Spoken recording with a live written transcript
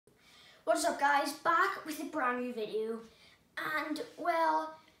What's up guys, back with a brand new video, and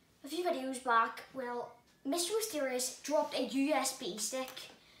well, a few videos back, Mr. Mysterious dropped a USB stick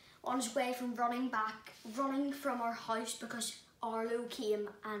on his way from running from our house because Arlo came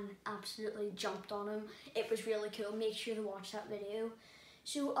and absolutely jumped on him. It was really cool. Make sure to watch that video.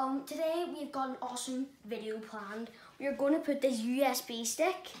 So today we've got an awesome video planned. We're going to put this USB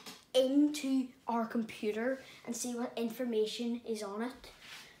stick into our computer and see what information is on it.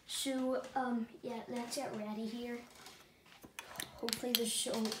 So yeah, let's get ready here. Hopefully there's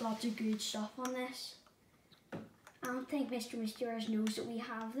lots of good stuff on this. I don't think Mr. Mysterious knows that we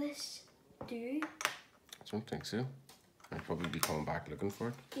have this, do you? I don't think so. I'll probably be coming back looking for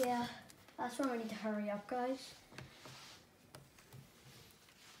it. Yeah, that's why we need to hurry up, guys.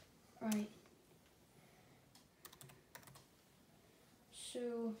 Right.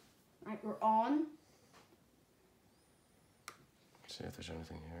 So, right, we're on. See if there's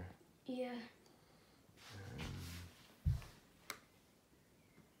anything here. Yeah.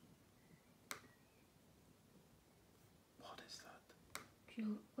 What is that? So,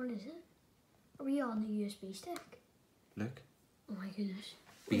 what is it? Are we on the USB stick? Look. Oh my goodness.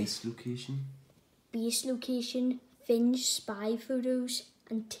 Base location. Base location, Finge spy photos,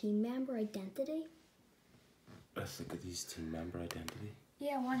 and team member identity. Let's look at these team member identity.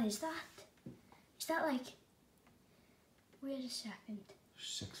 Yeah, what is that? Is that like... Wait a second.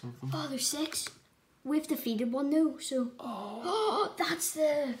 There's 6 of them. Oh, there's 6. We've defeated one though, so... Oh, that's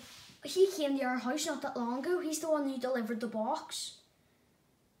the... He came to our house not that long ago. He's the one who delivered the box.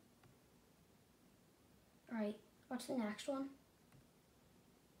 Right, what's the next one?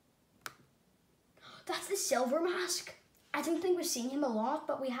 That's the Silver Mask. I don't think we've seen him a lot,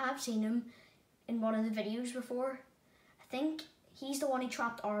 but we have seen him in one of the videos before. I think he's the one who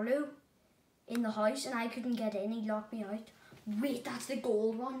trapped Arlo in the house and I couldn't get in. He locked me out. Wait, that's the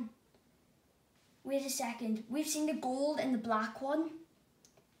gold one. Wait a second. We've seen the gold and the black one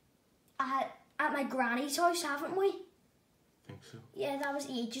at my granny's house, haven't we? I think so. Yeah, that was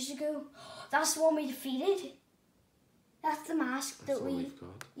ages ago. That's the one we defeated. That's the mask That's that all we've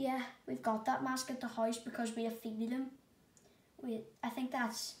got. Yeah, we've got that mask at the house because we defeated him. Wait, I think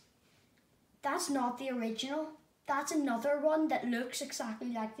that's not the original. That's another one that looks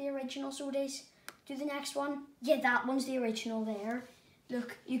exactly like the original, so it is. Do the next one. Yeah, that one's the original there.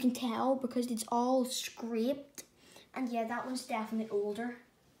 Look, you can tell because it's all scraped. And yeah, that one's definitely older.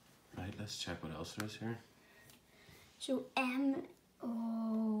 Right, let's check what else there is here. So,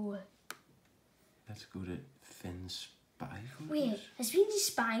 oh. Let's go to Finn's spy photos. Wait, has Finge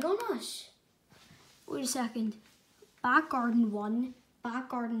spying on us? Wait a second. Back garden 1, back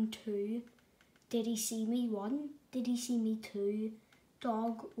garden 2. Did he see me 1? Did he see me 2?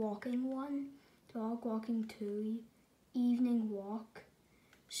 Dog walking 1, dog walking 2. Evening walk,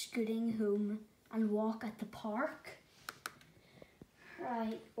 scooting home, and walk at the park.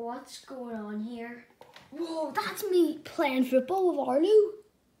 Right, what's going on here? Whoa, that's me playing football with Arlo.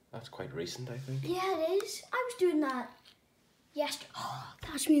 That's quite recent, I think. Yeah, it is. I was doing that yesterday. Oh,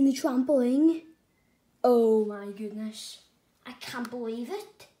 that's me in the trampoline. Oh my goodness. I can't believe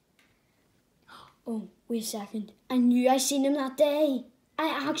it. Oh, wait a second. I knew I seen him that day.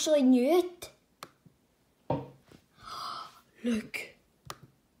 I actually knew it. Look.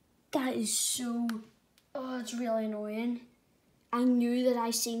 That is so... Oh, it's really annoying. I knew that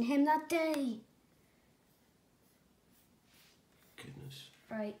I seen him that day. Goodness.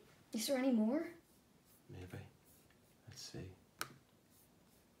 Right. Is there any more? Maybe. Let's see.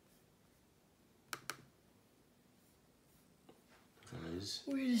 There is.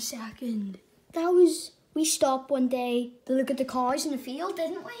 Wait a second. That was... We stopped one day to look at the cars in the field,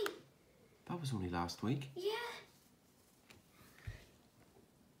 didn't we? That was only last week. Yeah.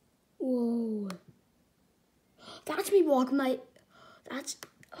 Whoa. That's me walking my... That's...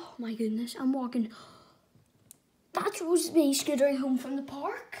 Oh my goodness, I'm walking... That was me scootering home from the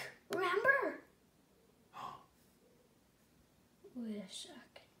park. Remember? Wait a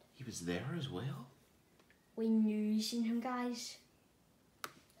second. He was there as well. We knew you seen him, guys.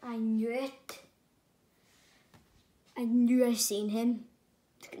 I knew it. I knew I seen him.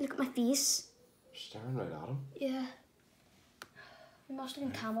 Look at my face. You're staring right at him. Yeah. He must have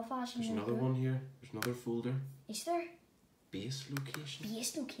been camouflaging. There's another one here. There's another folder. Is there? Base location.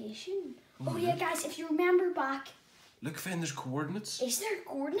 Base location? Oh, Oh yeah, look. guys, if you remember back... Look, Finn, there's coordinates. Is there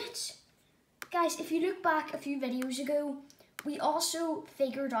coordinates? Guys, if you look back a few videos ago, we also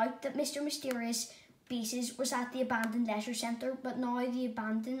figured out that Mr. Mysterious bases was at the abandoned leisure centre, but now the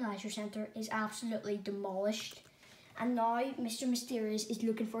abandoned leisure centre is absolutely demolished. And now Mr. Mysterious is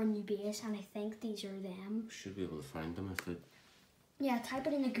looking for a new base, and I think these are them. Should be able to find them if it Yeah, type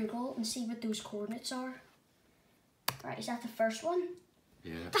it into Google and see what those coordinates are. Right, is that the first one?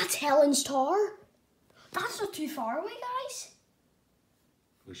 Yeah. That's Helen's Tower. That's not too far away, guys.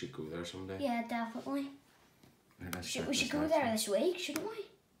 We should go there someday. Yeah, definitely. Right, let's We check should this go next there one. this week, shouldn't we?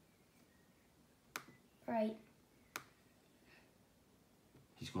 Right.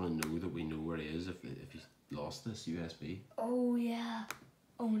 He's going to know that we know where he is if he's lost this USB. Oh, yeah.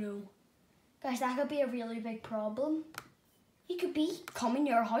 Oh, no. Guys, that could be a really big problem. He could be coming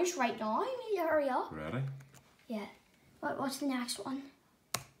to your house right now. You need to hurry up. Ready? Yeah. What's the next one?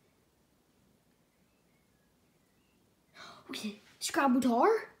 Scrabble Tower?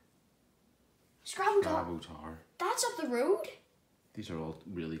 Scrabble Tower? Bravo Tower. That's up the road. These are all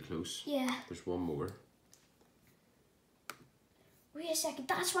really close. Yeah. There's one more. Wait a second.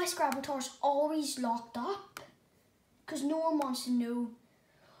 That's why Scrabble Tower's always locked up. Because no one wants to know.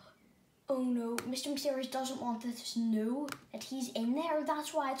 Oh no, Mr. Mysterious doesn't want us to know that he's in there.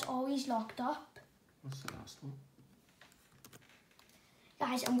 That's why it's always locked up. What's the last one?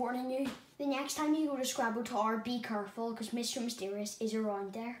 Guys, I'm warning you. The next time you go to Scrabble Tower, be careful because Mr. Mysterious is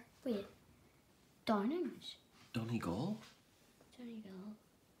around there. Wait. Downings? Donegal? Donegal.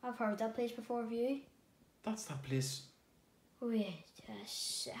 I've heard that place before, have you? That's that place. Wait a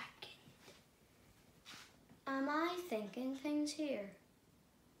second. Am I thinking things here?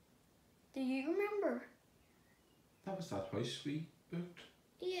 Do you remember? That was that house we booked.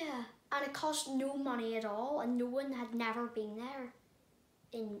 Yeah, and it cost no money at all, and no one had never been there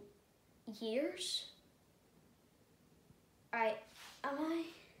in years. Right, am I?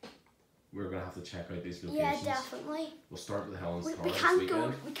 We're going to have to check out these locations. Yeah, definitely. We'll start with Helen's Tower We this can't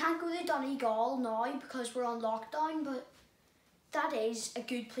weekend. we can't go to Donegal now because we're on lockdown, but that is a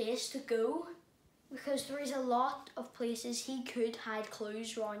good place to go because there is a lot of places he could hide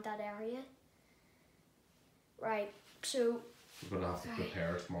clues around that area. Right, so We're going to have to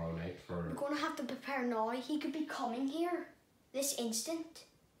prepare tomorrow night for... we're going to have to prepare now. He could be coming here this instant.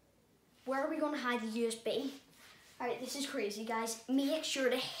 Where are we going to hide the USB? Alright, this is crazy, guys. Make sure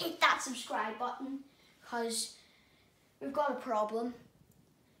to hit that subscribe button because we've got a problem.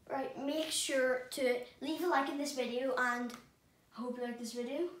 Right, make sure to leave a like in this video and I hope you like this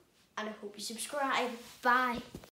video and I hope you subscribe. Bye.